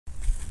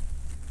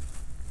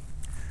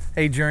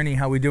Hey Journey,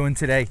 how we doing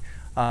today?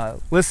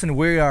 Listen,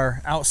 we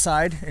are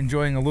outside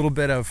enjoying a little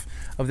bit of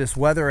this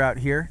weather out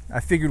here. I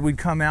figured we'd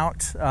come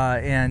out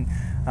and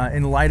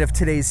in light of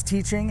today's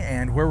teaching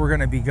and where we're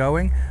going to be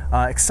going,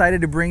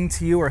 excited to bring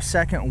to you our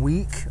second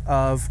week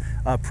of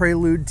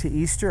Prelude to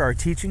Easter, our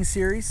teaching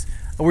series.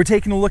 We're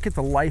taking a look at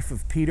the life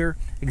of Peter,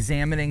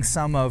 examining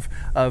some of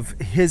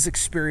his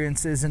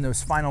experiences in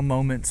those final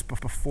moments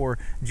before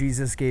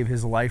Jesus gave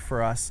his life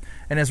for us.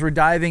 And as we're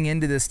diving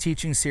into this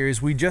teaching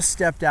series, we just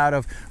stepped out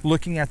of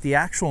looking at the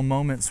actual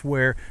moments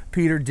where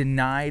Peter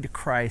denied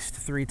Christ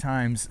 3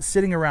 times,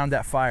 sitting around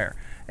that fire.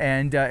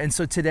 And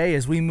so today,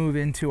 as we move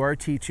into our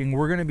teaching,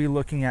 we're going to be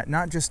looking at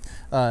not just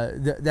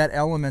that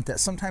element that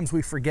sometimes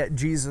we forget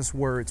Jesus'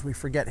 words, we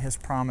forget his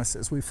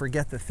promises, we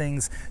forget the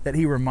things that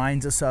he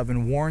reminds us of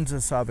and warns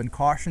us of and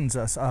cautions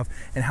us of,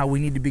 and how we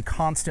need to be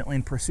constantly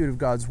in pursuit of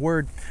God's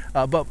word.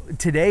 But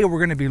today we're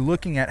going to be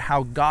looking at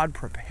how God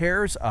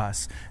prepares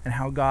us and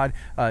how God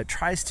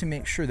tries to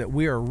make sure that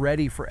we are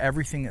ready for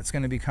everything that's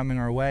going to be coming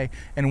our way.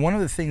 And one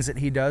of the things that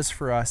he does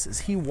for us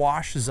is he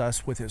washes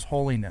us with his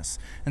holiness.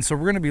 And so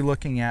we're going to be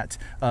looking at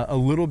a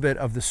little bit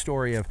of the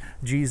story of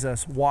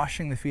Jesus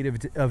washing the feet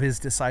of his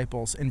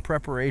disciples in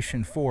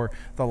preparation for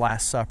the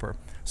Last Supper.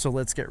 So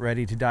let's get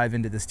ready to dive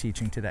into this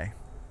teaching today.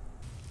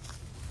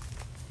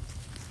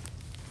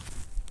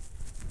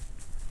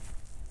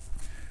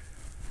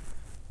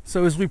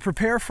 So as we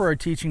prepare for our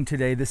teaching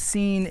today, the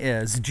scene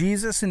is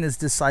Jesus and his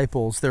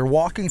disciples, they're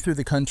walking through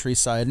the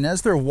countryside, and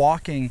as they're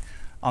walking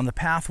on the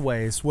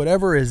pathways,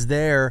 whatever is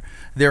there,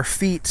 their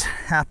feet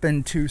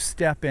happen to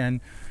step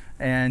in.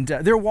 And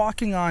they're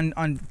walking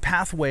on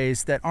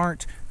pathways that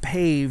aren't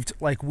paved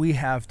like we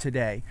have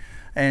today.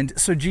 And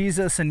so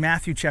Jesus in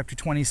Matthew chapter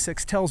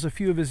 26 tells a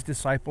few of his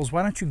disciples,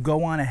 why don't you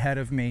go on ahead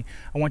of me?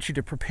 I want you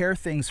to prepare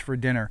things for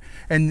dinner.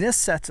 And this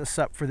sets us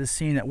up for the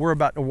scene that we're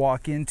about to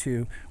walk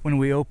into when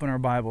we open our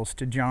Bibles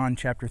to John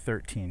chapter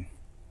 13.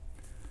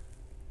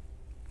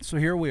 So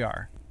here we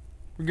are.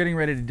 We're getting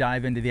ready to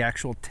dive into the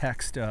actual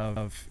text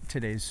of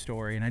today's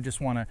story. And I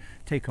just want to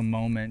take a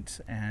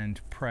moment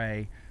and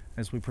pray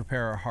as we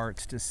prepare our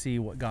hearts to see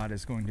what God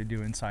is going to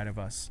do inside of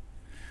us.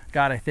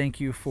 God, I thank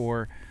you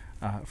for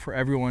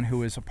everyone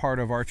who is a part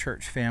of our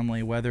church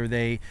family, whether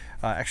they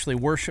actually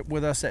worship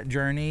with us at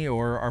Journey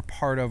or are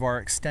part of our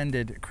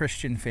extended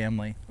Christian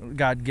family.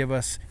 God, give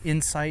us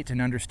insight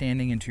and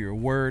understanding into your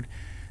word.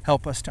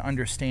 Help us to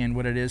understand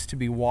what it is to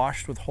be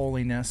washed with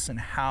holiness and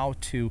how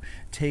to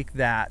take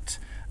that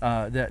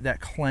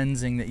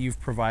cleansing that you've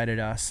provided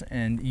us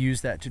and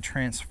use that to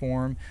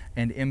transform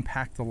and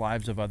impact the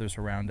lives of others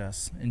around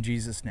us. In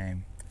Jesus'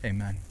 name,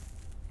 amen.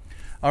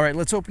 All right,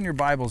 let's open your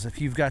Bibles. If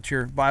you've got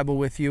your Bible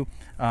with you,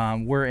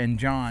 we're in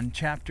John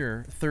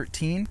chapter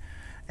 13,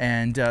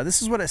 and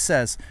this is what it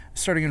says,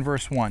 starting in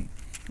verse 1.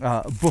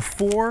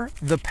 Before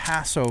the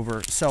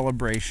Passover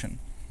celebration,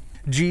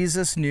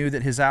 Jesus knew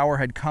that his hour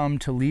had come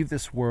to leave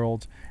this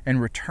world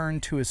and return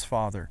to his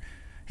Father.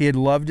 He had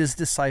loved his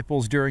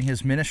disciples during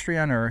his ministry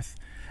on earth,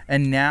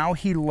 and now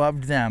he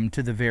loved them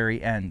to the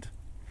very end.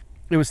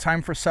 It was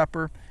time for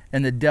supper,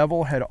 and the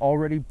devil had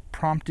already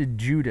prompted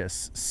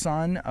Judas,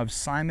 son of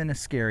Simon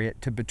Iscariot,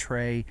 to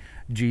betray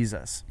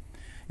Jesus.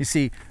 You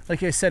see,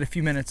 like I said a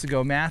few minutes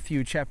ago,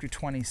 Matthew chapter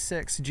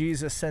 26,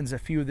 Jesus sends a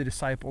few of the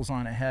disciples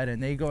on ahead,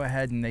 and they go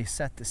ahead and they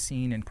set the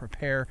scene and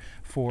prepare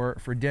for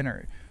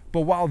dinner.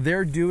 But while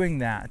they're doing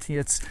that,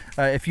 it's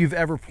if you've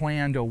ever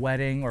planned a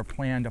wedding or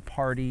planned a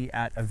party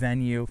at a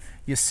venue,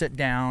 you sit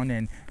down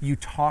and you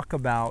talk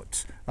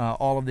about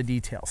all of the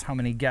details, how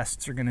many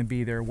guests are going to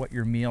be there, what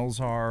your meals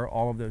are,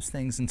 all of those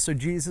things. And so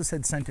Jesus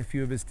had sent a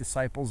few of his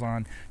disciples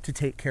on to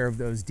take care of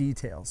those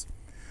details.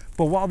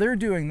 But while they're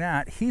doing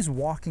that, he's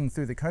walking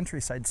through the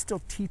countryside,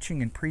 still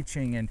teaching and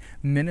preaching and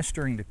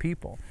ministering to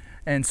people.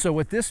 And so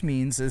what this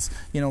means is,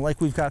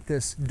 like we've got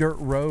this dirt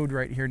road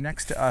right here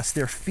next to us,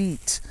 their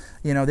feet,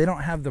 they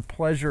don't have the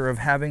pleasure of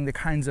having the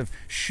kinds of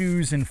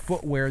shoes and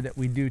footwear that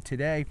we do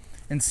today.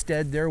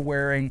 Instead, they're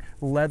wearing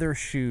leather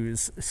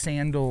shoes,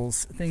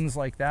 sandals, things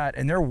like that,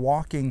 and they're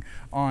walking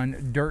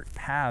on dirt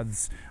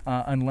paths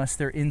unless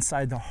they're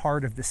inside the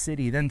heart of the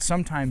city. Then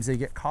sometimes they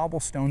get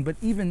cobblestone, but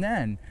even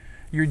then,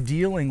 you're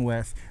dealing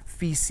with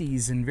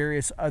feces and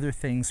various other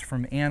things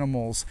from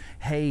animals,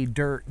 hay,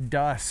 dirt,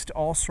 dust,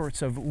 all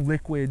sorts of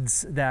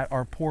liquids that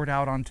are poured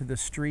out onto the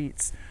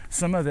streets.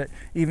 Some of it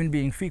even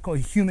being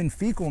human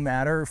fecal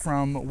matter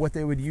from what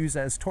they would use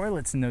as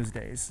toilets in those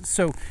days.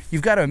 So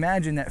you've got to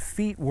imagine that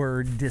feet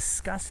were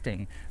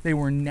disgusting. They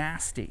were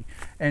nasty.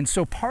 And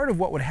so part of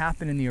what would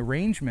happen in the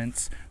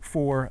arrangements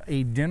for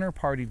a dinner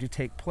party to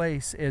take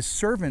place is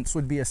servants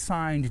would be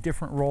assigned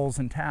different roles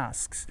and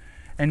tasks.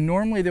 And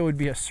normally there would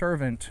be a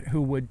servant who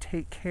would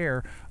take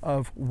care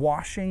of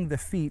washing the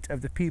feet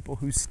of the people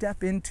who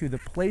step into the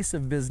place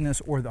of business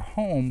or the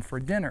home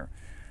for dinner.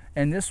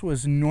 And this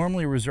was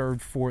normally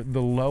reserved for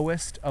the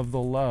lowest of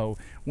the low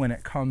when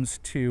it comes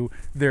to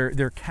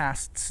their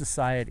caste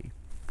society.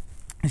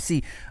 You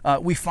see,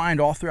 we find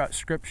all throughout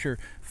Scripture,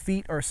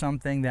 feet are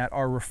something that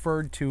are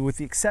referred to, with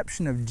the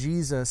exception of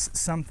Jesus,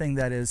 something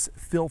that is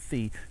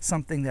filthy,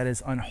 something that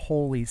is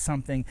unholy,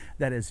 something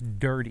that is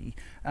dirty.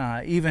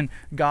 Even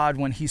God,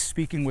 when he's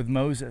speaking with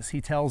Moses,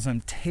 he tells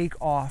him, take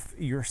off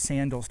your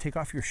sandals, take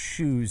off your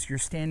shoes. You're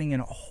standing in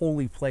a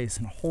holy place,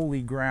 in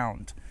holy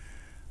ground.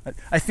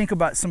 I think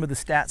about some of the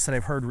stats that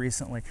I've heard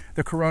recently.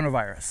 The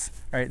coronavirus,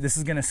 right? This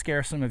is going to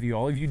scare some of you.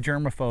 All of you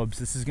germaphobes,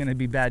 this is going to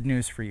be bad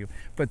news for you.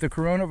 But the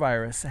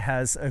coronavirus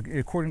has,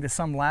 according to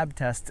some lab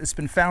tests, it's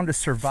been found to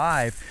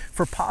survive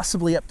for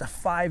possibly up to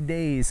 5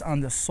 days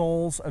on the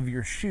soles of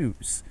your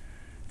shoes.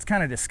 It's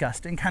kind of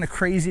disgusting, kind of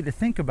crazy to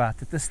think about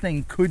that this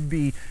thing could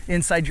be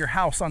inside your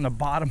house on the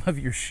bottom of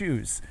your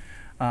shoes.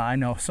 I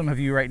know some of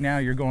you right now,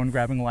 you're going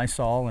grabbing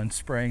Lysol and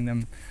spraying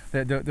them,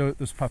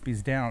 those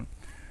puppies down.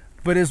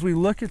 But as we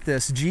look at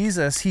this,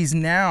 Jesus, he's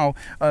now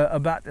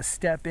about to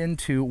step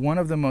into one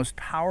of the most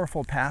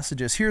powerful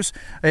passages. Here's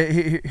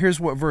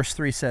what verse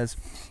 3 says.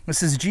 It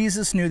says,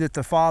 Jesus knew that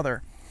the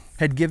Father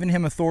had given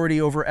him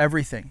authority over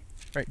everything.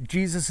 Right?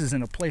 Jesus is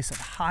in a place of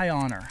high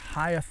honor,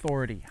 high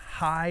authority,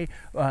 high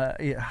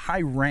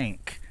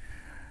rank.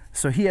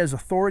 So he has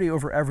authority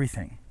over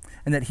everything,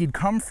 and that he'd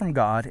come from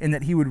God and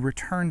that he would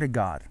return to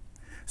God.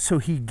 So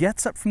he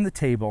gets up from the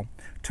table,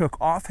 took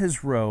off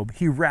his robe,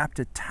 he wrapped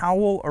a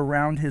towel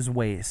around his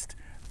waist.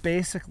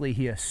 Basically,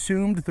 he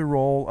assumed the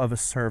role of a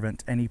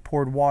servant and he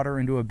poured water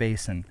into a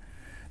basin.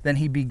 Then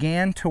he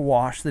began to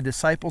wash the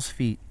disciples'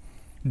 feet,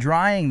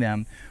 drying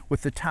them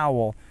with the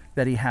towel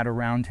that he had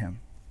around him.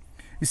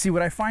 You see,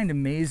 what I find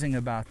amazing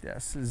about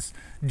this is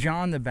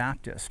John the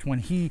Baptist, when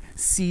he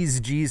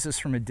sees Jesus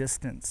from a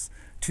distance,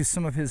 to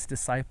some of his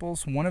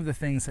disciples, one of the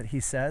things that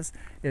he says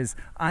is,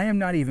 I am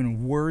not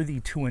even worthy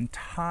to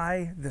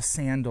untie the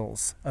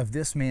sandals of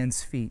this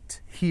man's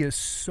feet. He is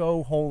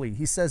so holy.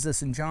 He says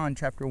this in John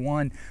chapter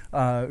 1,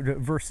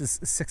 verses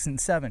 6 and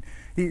 7.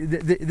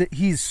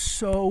 He's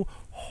so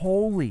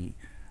holy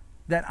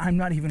that I'm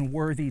not even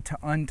worthy to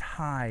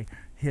untie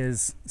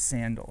his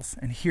sandals.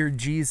 And here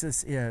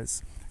Jesus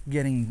is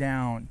getting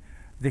down,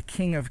 the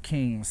King of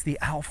Kings, the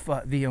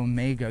Alpha, the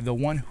Omega, the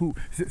one who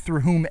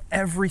through whom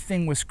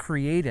everything was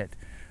created,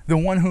 the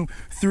one who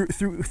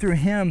through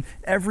him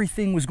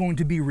everything was going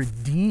to be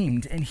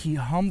redeemed, and he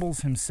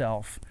humbles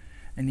himself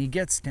and he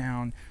gets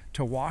down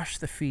to wash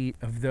the feet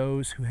of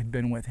those who had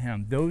been with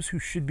him, those who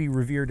should be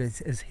revered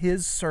as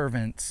his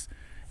servants.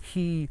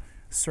 He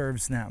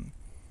serves them.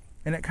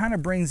 And it kind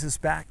of brings us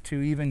back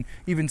to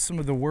even some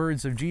of the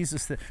words of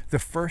Jesus, that the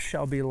first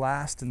shall be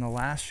last and the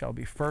last shall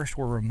be first.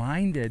 We're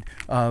reminded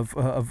of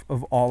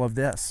all of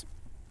this.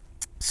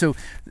 So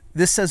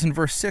this says in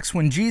verse 6,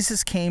 when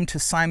Jesus came to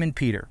Simon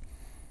Peter,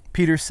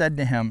 Peter said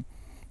to him,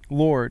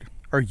 Lord,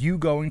 are you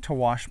going to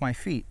wash my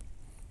feet?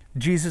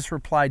 Jesus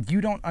replied,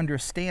 you don't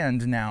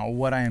understand now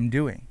what I am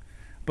doing,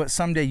 but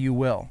someday you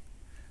will.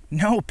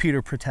 No,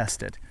 Peter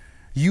protested,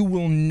 you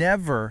will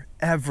never,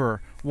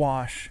 ever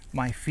wash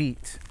my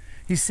feet.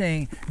 He's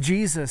saying,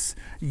 Jesus,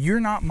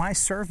 you're not my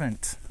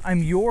servant.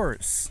 I'm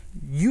yours.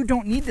 You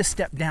don't need to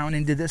step down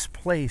into this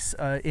place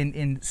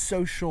in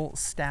social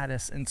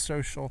status and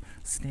social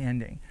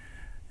standing.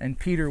 And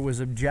Peter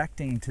was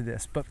objecting to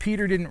this. But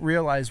Peter didn't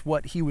realize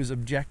what he was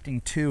objecting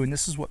to. And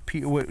this is what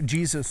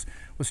Jesus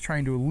was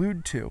trying to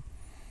allude to.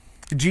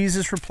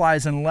 Jesus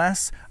replies,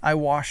 unless I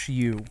wash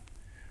you,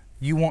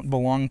 you won't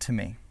belong to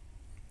me.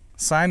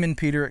 Simon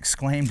Peter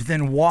exclaimed,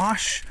 then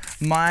wash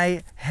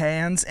my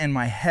hands and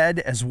my head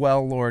as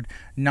well, Lord,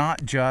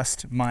 not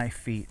just my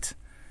feet.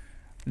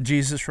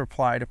 Jesus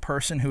replied, a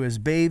person who is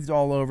bathed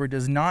all over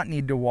does not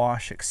need to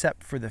wash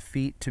except for the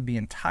feet to be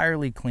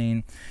entirely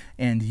clean,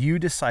 and you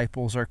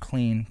disciples are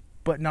clean,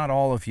 but not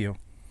all of you.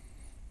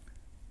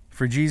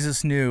 For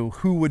Jesus knew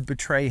who would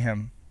betray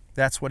him.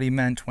 That's what he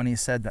meant when he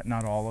said that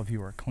not all of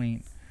you are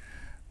clean.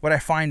 What I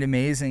find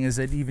amazing is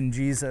that even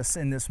Jesus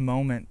in this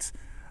moment,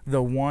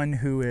 the one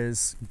who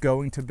is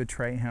going to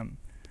betray him,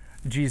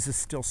 Jesus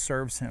still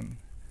serves him.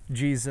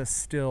 Jesus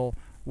still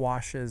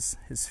washes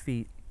his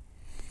feet.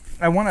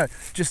 I want to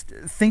just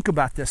think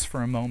about this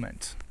for a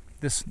moment.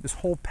 This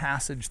whole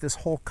passage, this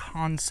whole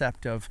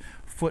concept of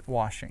foot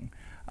washing.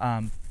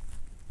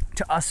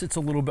 To us, it's a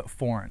little bit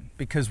foreign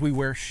because we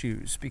wear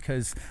shoes,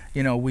 because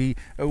we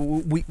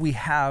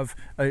have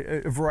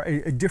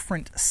a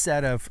different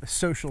set of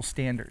social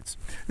standards.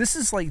 This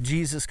is like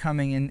Jesus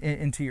coming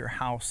into your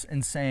house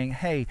and saying,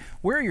 "Hey,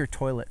 where are your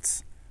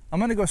toilets? I'm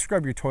going to go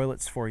scrub your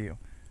toilets for you,"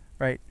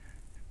 right?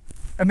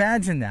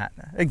 Imagine that,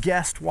 a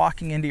guest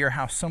walking into your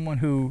house, someone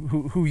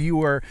who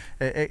you are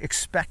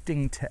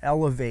expecting to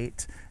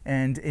elevate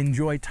and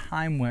enjoy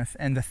time with,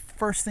 and the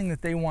first thing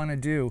that they want to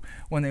do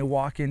when they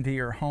walk into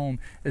your home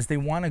is they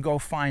want to go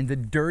find the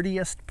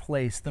dirtiest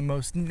place, the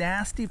most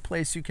nasty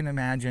place you can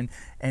imagine,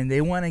 and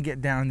they want to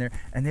get down there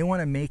and they want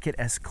to make it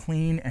as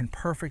clean and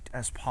perfect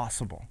as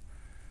possible.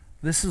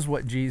 This is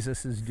what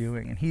Jesus is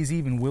doing, and he's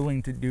even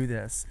willing to do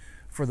this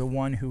for the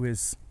one who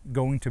is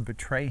going to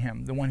betray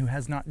him, the one who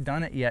has not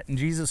done it yet. And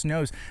Jesus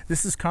knows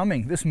this is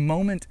coming. This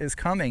moment is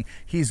coming.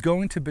 He's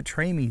going to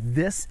betray me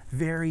this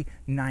very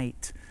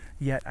night,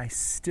 yet I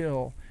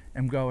still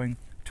am going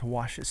to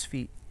wash his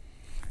feet.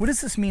 What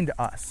does this mean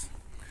to us?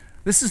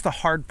 This is the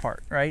hard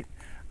part, right?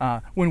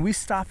 When we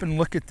stop and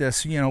look at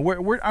this,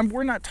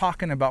 we're not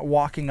talking about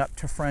walking up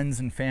to friends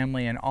and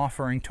family and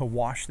offering to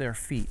wash their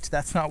feet.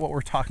 That's not what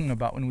we're talking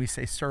about when we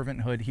say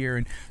servanthood here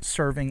and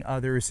serving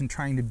others and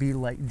trying to be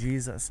like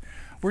Jesus.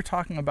 We're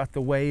talking about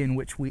the way in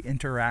which we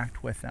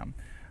interact with them.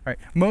 Right.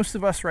 Most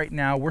of us right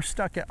now, we're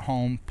stuck at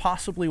home,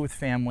 possibly with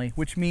family,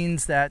 which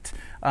means that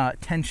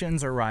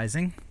tensions are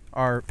rising.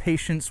 Our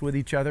patience with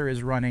each other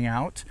is running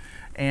out,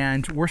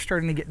 and we're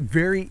starting to get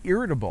very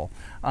irritable,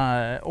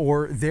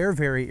 or they're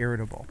very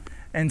irritable.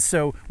 And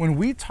so when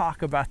we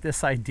talk about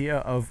this idea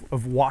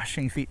of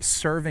washing feet,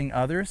 serving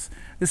others,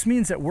 this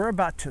means that we're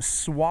about to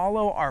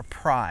swallow our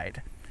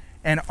pride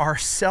and our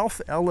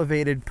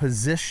self-elevated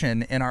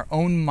position in our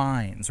own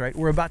minds, right?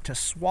 We're about to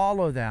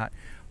swallow that,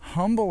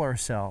 humble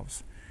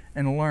ourselves,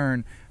 and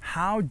learn,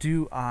 how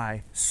do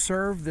I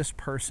serve this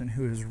person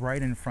who is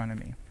right in front of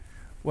me?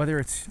 Whether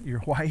it's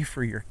your wife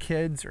or your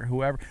kids or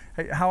whoever.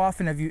 How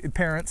often have you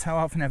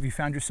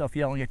found yourself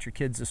yelling at your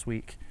kids this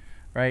week,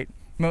 right?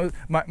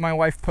 My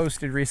wife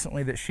posted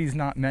recently that she's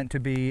not meant to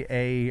be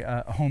a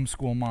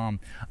homeschool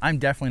mom. I'm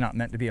definitely not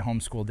meant to be a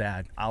homeschool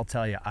dad. I'll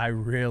tell you, I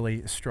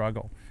really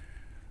struggle.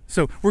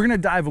 So we're going to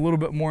dive a little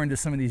bit more into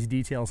some of these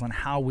details on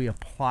how we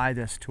apply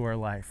this to our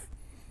life.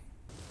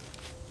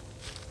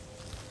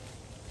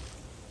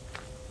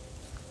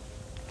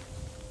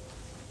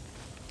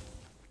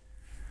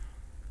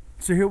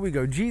 So here we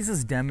go.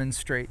 Jesus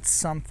demonstrates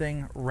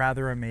something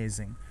rather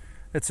amazing.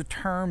 It's a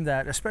term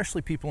that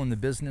especially people in the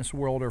business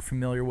world are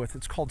familiar with.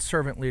 It's called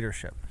servant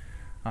leadership.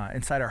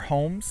 Inside our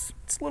homes,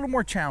 it's a little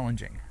more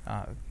challenging.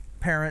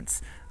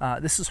 Parents,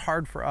 this is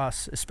hard for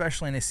us,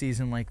 especially in a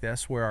season like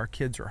this where our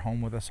kids are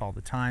home with us all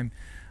the time.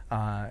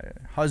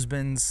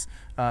 Husbands,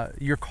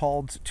 you're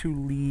called to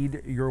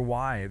lead your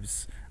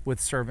wives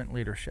with servant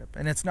leadership,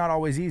 and it's not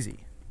always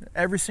easy.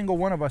 Every single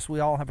one of us, we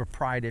all have a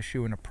pride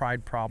issue and a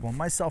pride problem,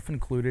 myself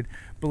included.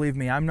 Believe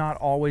me, I'm not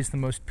always the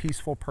most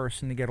peaceful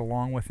person to get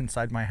along with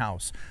inside my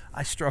house.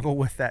 I struggle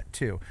with that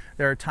too.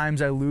 There are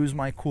times I lose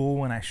my cool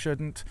when I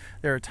shouldn't.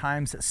 There are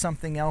times that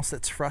something else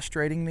that's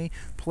frustrating me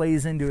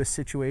plays into a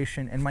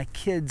situation, and my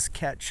kids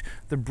catch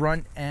the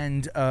brunt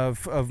end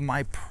of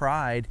my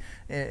pride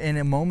in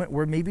a moment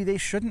where maybe they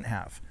shouldn't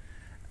have.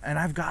 And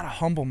I've got to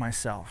humble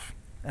myself,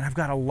 and I've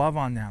got to love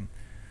on them.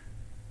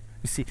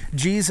 You see,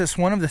 Jesus,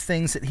 one of the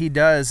things that he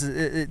does,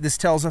 this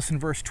tells us in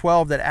verse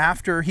 12, that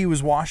after he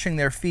was washing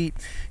their feet,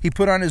 he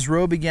put on his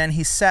robe again,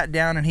 he sat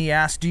down and he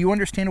asked, "Do you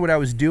understand what I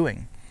was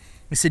doing?"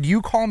 He said,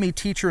 "You call me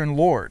teacher and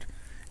Lord,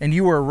 and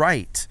you are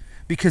right,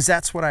 because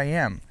that's what I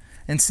am.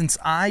 And since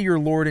I, your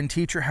Lord and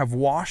teacher, have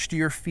washed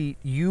your feet,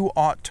 you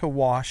ought to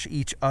wash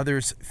each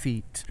other's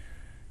feet."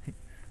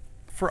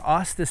 For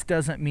us, this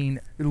doesn't mean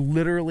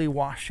literally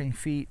washing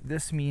feet.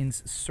 This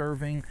means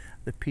serving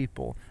the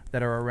people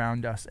that are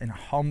around us and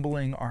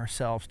humbling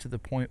ourselves to the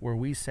point where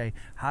we say,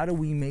 how do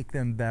we make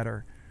them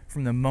better?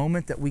 From the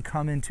moment that we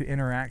come into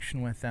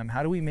interaction with them,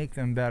 how do we make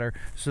them better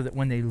so that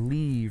when they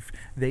leave,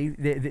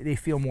 they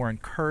feel more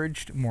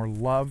encouraged, more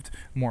loved,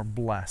 more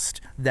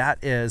blessed?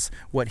 That is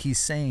what he's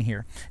saying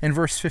here. In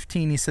verse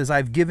 15, he says,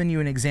 "I've given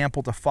you an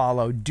example to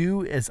follow.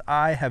 Do as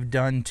I have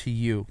done to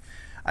you.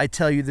 I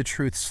tell you the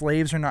truth,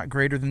 slaves are not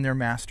greater than their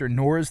master,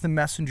 nor is the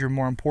messenger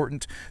more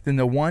important than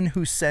the one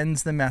who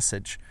sends the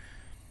message.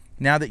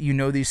 Now that you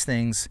know these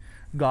things,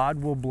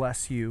 God will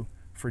bless you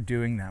for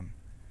doing them."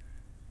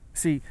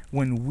 See,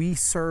 when we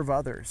serve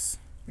others,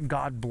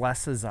 God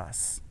blesses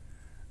us.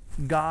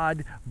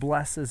 God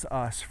blesses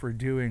us for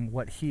doing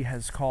what he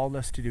has called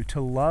us to do,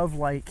 to love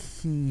like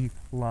he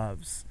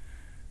loves.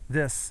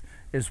 This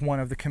is one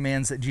of the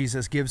commands that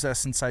Jesus gives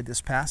us inside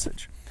this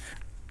passage.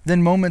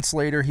 Then moments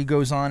later, he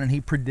goes on and he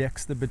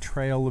predicts the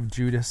betrayal of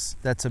Judas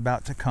that's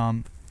about to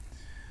come.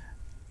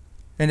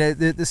 And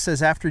this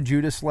says, after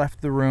Judas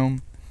left the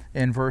room,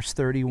 in verse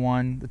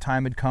 31, the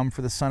time had come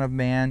for the Son of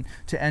Man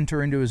to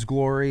enter into his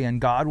glory, and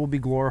God will be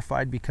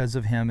glorified because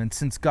of him. And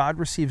since God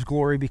receives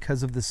glory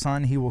because of the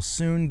Son, he will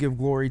soon give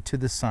glory to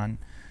the Son.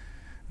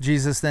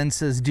 Jesus then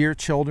says, "Dear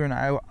children,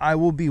 I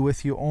will be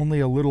with you only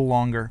a little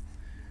longer.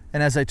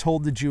 And as I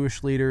told the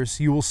Jewish leaders,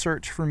 you will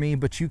search for me,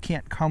 but you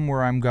can't come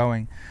where I'm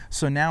going.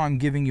 So now I'm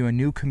giving you a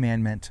new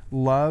commandment.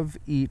 Love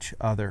each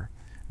other.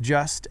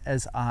 Just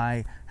as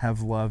I have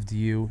loved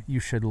you,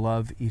 you should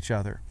love each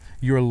other.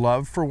 Your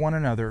love for one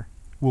another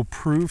will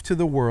prove to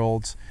the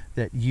world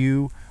that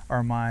you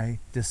are my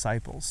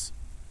disciples."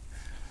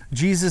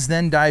 Jesus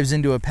then dives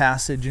into a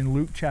passage in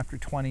Luke chapter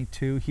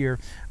 22 here.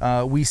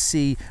 We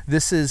see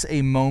this is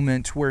a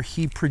moment where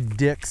he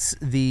predicts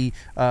he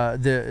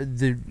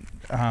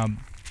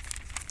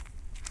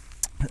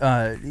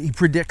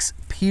predicts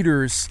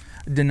Peter's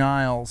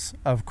denials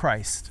of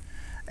Christ.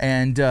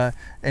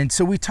 And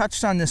so we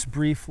touched on this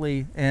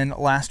briefly in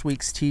last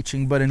week's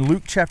teaching, but in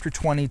Luke chapter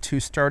 22,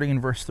 starting in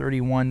verse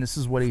 31, this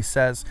is what he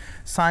says.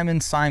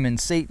 Simon, Simon,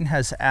 Satan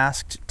has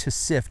asked to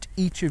sift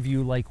each of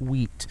you like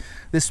wheat.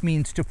 This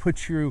means to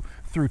put you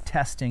through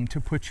testing,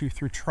 to put you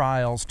through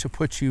trials, to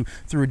put you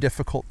through a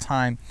difficult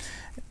time.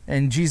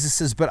 And Jesus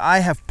says, but I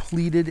have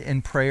pleaded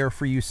in prayer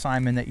for you,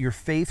 Simon, that your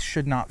faith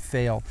should not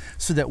fail,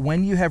 so that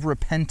when you have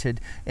repented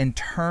and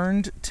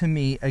turned to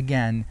me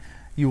again,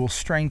 you will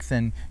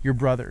strengthen your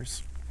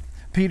brothers.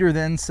 Peter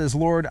then says,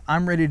 Lord,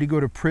 I'm ready to go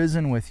to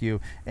prison with you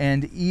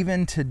and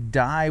even to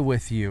die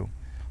with you.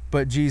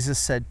 But Jesus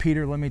said,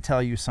 Peter, let me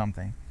tell you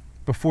something.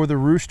 Before the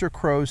rooster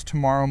crows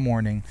tomorrow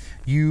morning,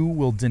 you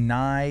will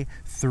deny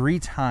 3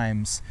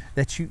 times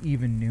that you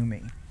even knew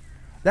me.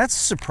 That's a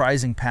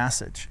surprising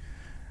passage.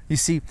 You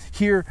see,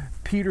 here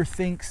Peter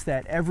thinks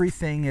that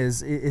everything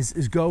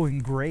is going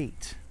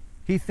great.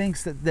 He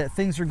thinks that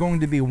things are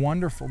going to be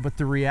wonderful, but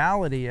the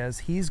reality is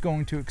he's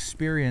going to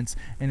experience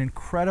an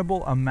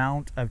incredible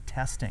amount of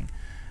testing.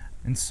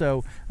 And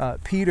so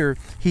Peter,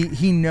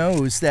 he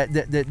knows that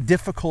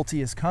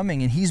difficulty is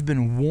coming, and he's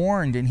been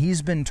warned and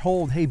he's been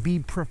told, hey, be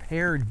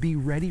prepared, be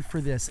ready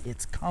for this,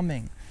 it's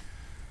coming.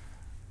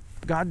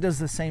 God does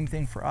the same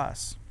thing for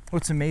us.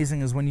 What's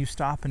amazing is when you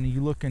stop and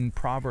you look in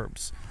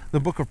Proverbs, the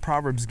book of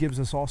Proverbs gives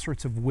us all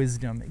sorts of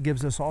wisdom. It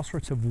gives us all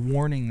sorts of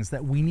warnings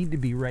that we need to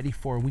be ready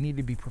for. We need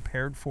to be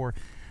prepared for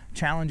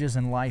challenges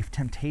in life,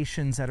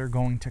 temptations that are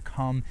going to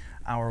come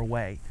our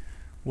way.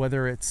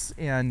 Whether it's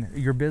in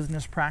your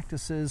business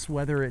practices,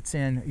 whether it's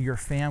in your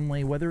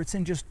family, whether it's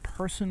in just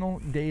personal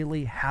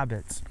daily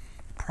habits,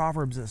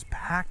 Proverbs is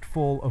packed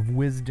full of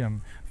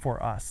wisdom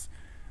for us,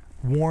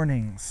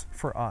 warnings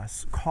for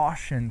us,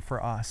 caution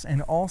for us,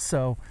 and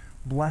also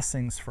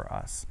blessings for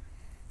us.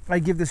 I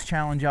give this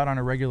challenge out on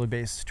a regular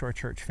basis to our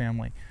church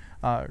family.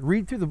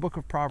 Read through the book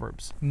of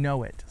Proverbs,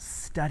 know it,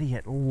 study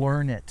it,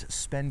 learn it,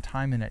 spend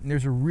time in it. And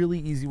there's a really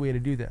easy way to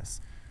do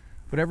this.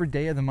 Whatever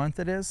day of the month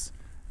it is,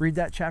 read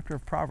that chapter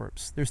of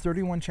Proverbs. There's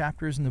 31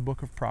 chapters in the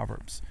book of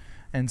Proverbs.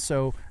 And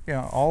so,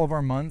 all of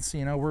our months,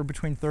 we're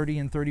between 30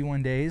 and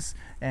 31 days.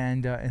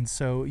 And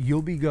so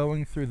you'll be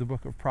going through the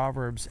book of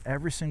Proverbs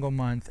every single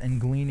month and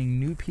gleaning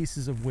new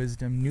pieces of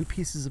wisdom, new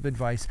pieces of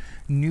advice,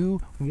 new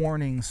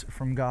warnings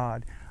from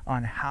God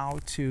on how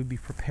to be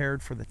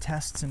prepared for the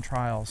tests and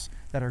trials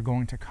that are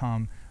going to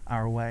come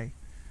our way.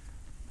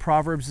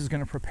 Proverbs is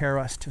going to prepare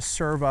us to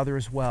serve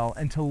others well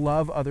and to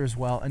love others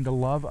well and to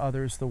love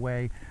others the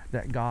way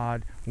that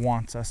God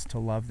wants us to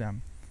love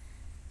them.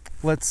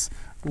 Let's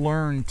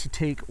learn to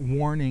take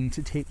warning,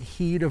 to take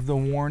heed of the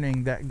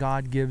warning that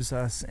God gives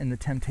us in the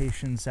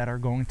temptations that are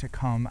going to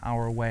come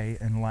our way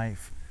in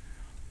life.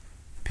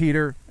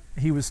 Peter,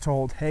 he was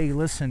told, hey,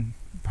 listen,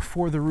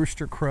 before the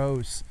rooster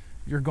crows,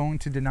 you're going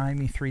to deny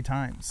me 3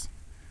 times.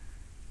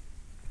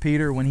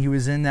 Peter, when he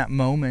was in that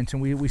moment,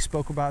 and we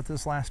spoke about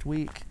this last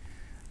week,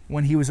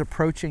 when he was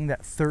approaching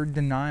that 3rd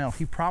denial,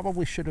 he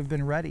probably should have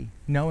been ready,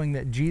 knowing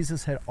that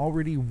Jesus had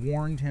already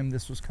warned him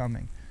this was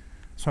coming.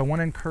 So I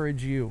want to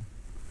encourage you,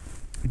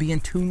 be in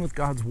tune with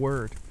God's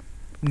word.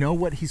 Know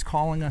what he's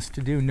calling us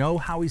to do. Know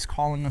how he's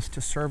calling us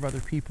to serve other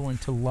people and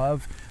to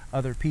love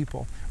other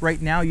people. Right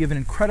now, you have an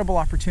incredible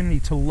opportunity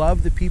to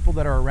love the people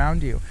that are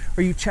around you.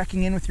 Are you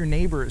checking in with your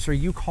neighbors? Are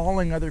you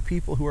calling other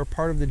people who are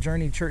part of the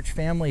Journey Church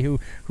family who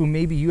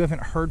maybe you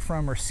haven't heard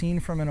from or seen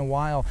from in a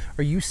while?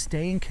 Are you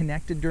staying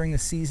connected during the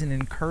season,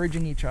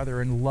 encouraging each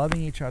other and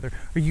loving each other?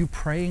 Are you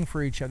praying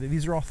for each other?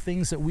 These are all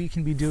things that we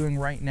can be doing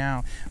right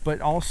now.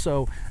 But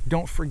also,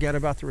 don't forget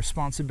about the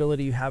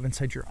responsibility you have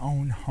inside your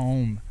own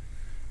home.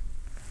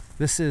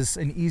 This is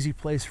an easy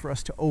place for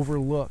us to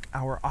overlook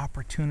our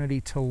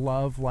opportunity to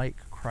love like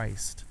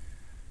Christ.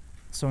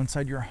 So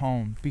inside your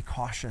home, be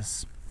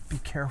cautious, be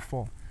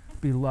careful,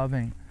 be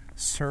loving,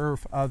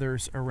 serve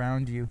others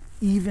around you,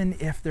 even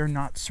if they're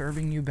not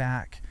serving you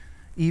back.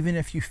 Even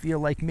if you feel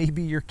like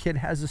maybe your kid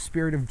has a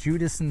spirit of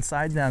Judas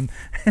inside them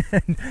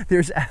and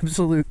there's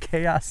absolute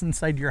chaos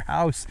inside your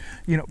house,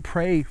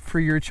 pray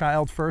for your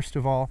child first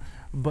of all,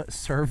 but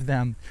serve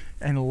them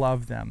and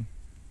love them.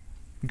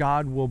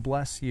 God will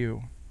bless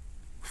you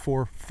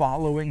for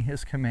following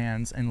his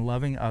commands and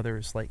loving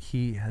others like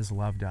he has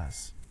loved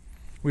us.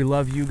 We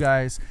love you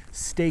guys.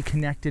 Stay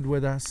connected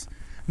with us.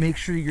 Make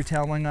sure you're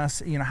telling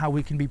us, how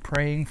we can be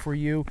praying for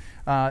you.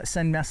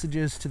 Send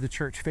messages to the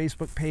church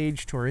Facebook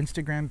page, to our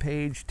Instagram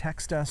page.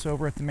 Text us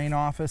over at the main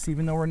office.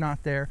 Even though we're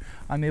not there,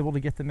 I'm able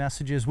to get the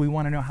messages. We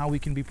want to know how we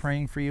can be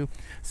praying for you.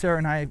 Sarah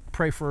and I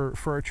pray for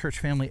our church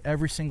family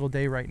every single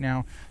day right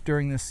now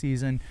during this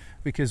season,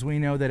 because we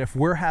know that if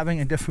we're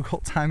having a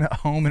difficult time at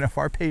home and if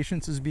our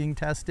patience is being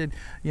tested,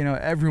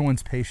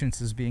 everyone's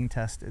patience is being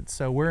tested.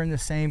 So we're in the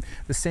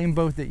same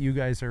boat that you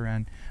guys are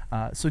in.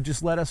 So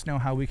just let us know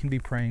how we can be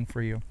praying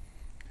for you.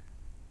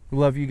 We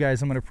love you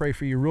guys. I'm going to pray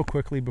for you real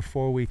quickly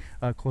before we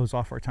close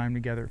off our time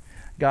together.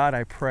 God,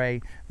 I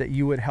pray that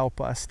you would help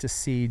us to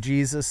see,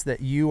 Jesus,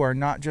 that you are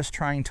not just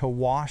trying to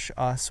wash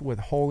us with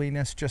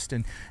holiness just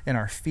in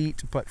our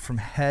feet, but from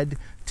head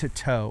to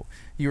toe.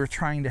 You are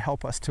trying to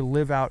help us to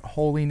live out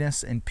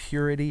holiness and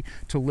purity,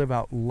 to live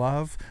out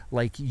love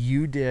like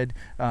you did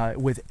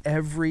with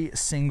every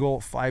single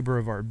fiber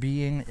of our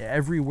being,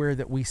 everywhere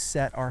that we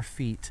set our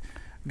feet.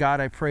 God,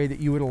 I pray that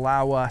you would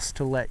allow us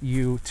to let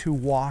you to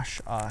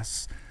wash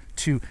us,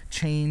 to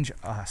change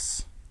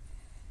us,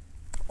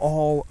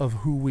 all of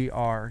who we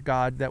are.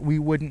 God, that we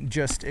wouldn't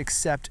just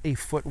accept a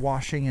foot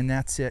washing and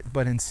that's it,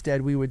 but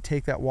instead we would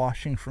take that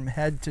washing from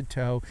head to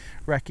toe,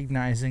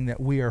 recognizing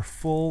that we are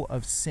full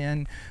of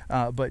sin,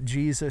 but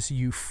Jesus,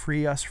 you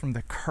free us from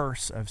the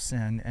curse of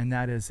sin, and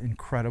that is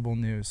incredible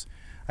news.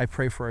 I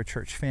pray for our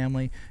church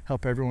family.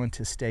 Help everyone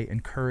to stay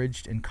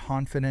encouraged and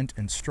confident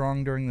and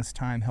strong during this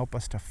time. Help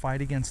us to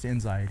fight against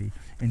anxiety.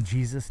 In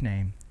Jesus'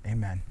 name,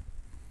 amen.